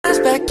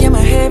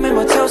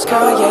else,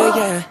 girl, yeah,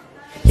 yeah.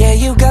 Yeah,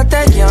 you got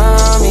that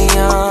yummy,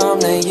 yum,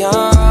 that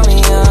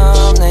yummy,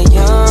 yum, that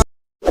yum.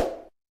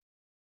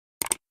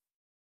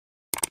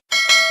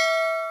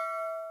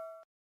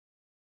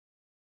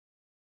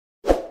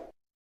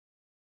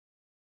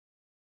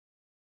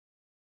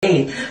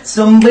 Hey,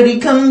 somebody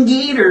come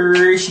get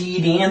her,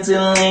 she dancing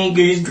like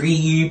a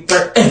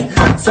stripper. Hey,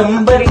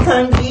 somebody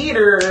come get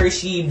her,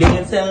 she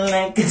dancing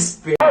like a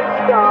stripper.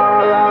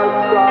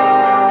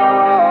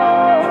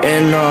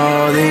 And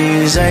all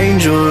these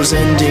angels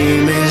and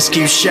demons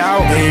keep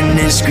shouting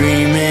and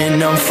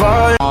screaming, I'm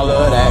falling. All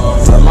of that,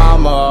 her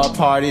mama a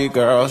party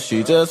girl,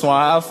 she just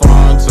wanna have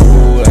fun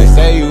too. They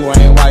say you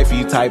ain't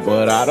wifey type,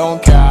 but I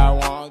don't care, I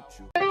want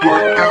you.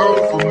 Work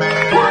out for me,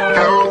 work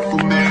out for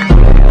me.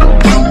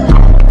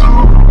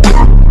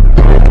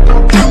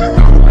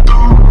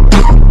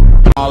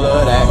 All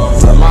of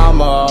that, her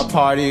mama a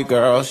party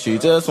girl, she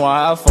just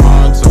wanna have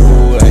fun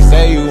too. They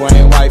say you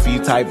ain't wifey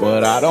type,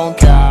 but I don't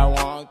care, I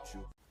want you.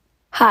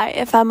 Hi,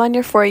 if I'm on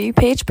your For You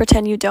page,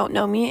 pretend you don't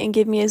know me and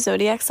give me a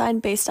zodiac sign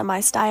based on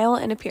my style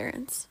and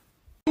appearance.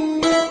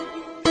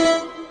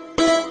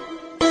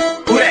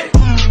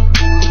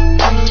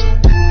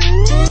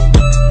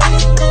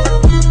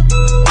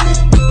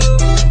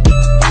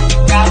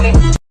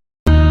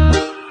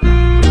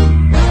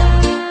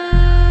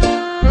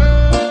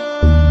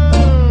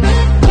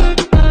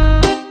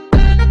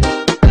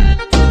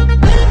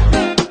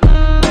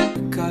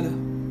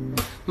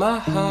 My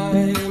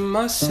height,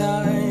 my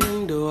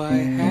sign, do I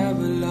have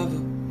a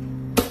lover?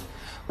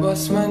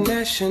 What's my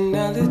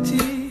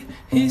nationality?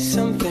 He's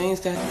some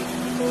things that...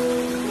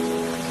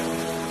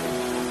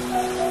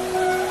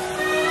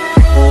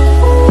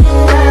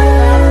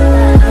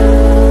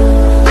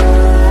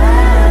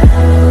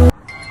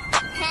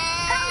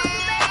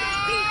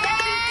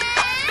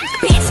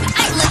 Bitch,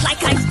 I look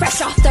like I'm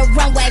fresh off the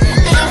runway.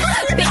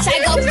 Bitch, I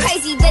go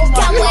crazy with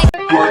gunway.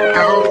 Work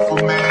out for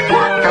me,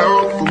 work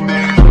out for me.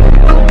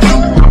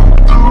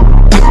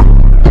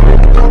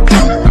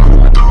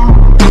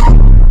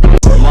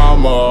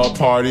 Mama a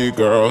party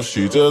girl,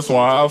 she just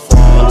wanna have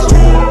fun too.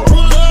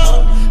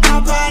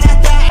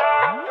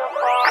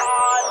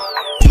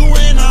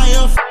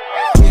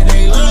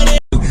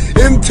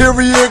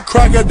 Interior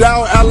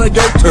crocodile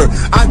alligator.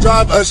 I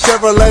drive a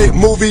Chevrolet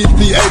movie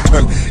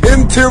theater.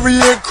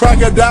 Interior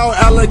crocodile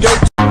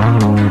alligator.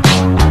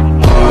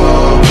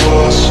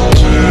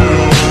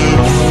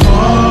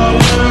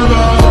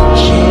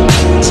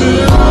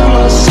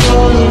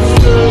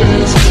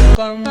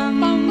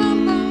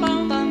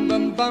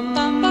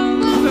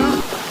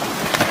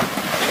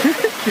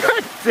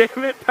 God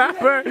damn it,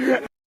 Pepper!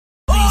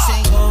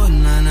 Oh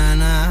na na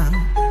na,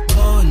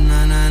 oh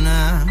na na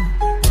na,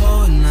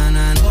 oh na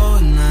na, oh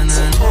na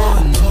na,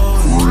 oh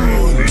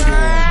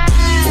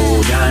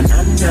na na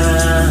na.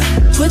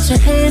 Put your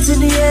hands in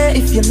the air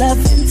if you're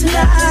loving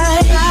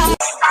tonight.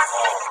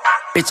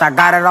 Bitch, I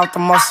got it off the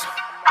muscle.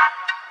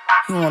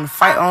 You wanna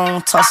fight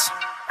on tussle?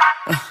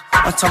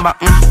 I'm talking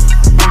about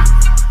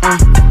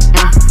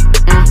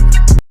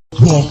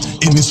Walk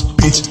in this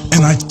bitch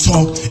and I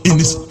talk in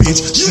this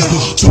bitch.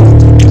 Talk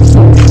in this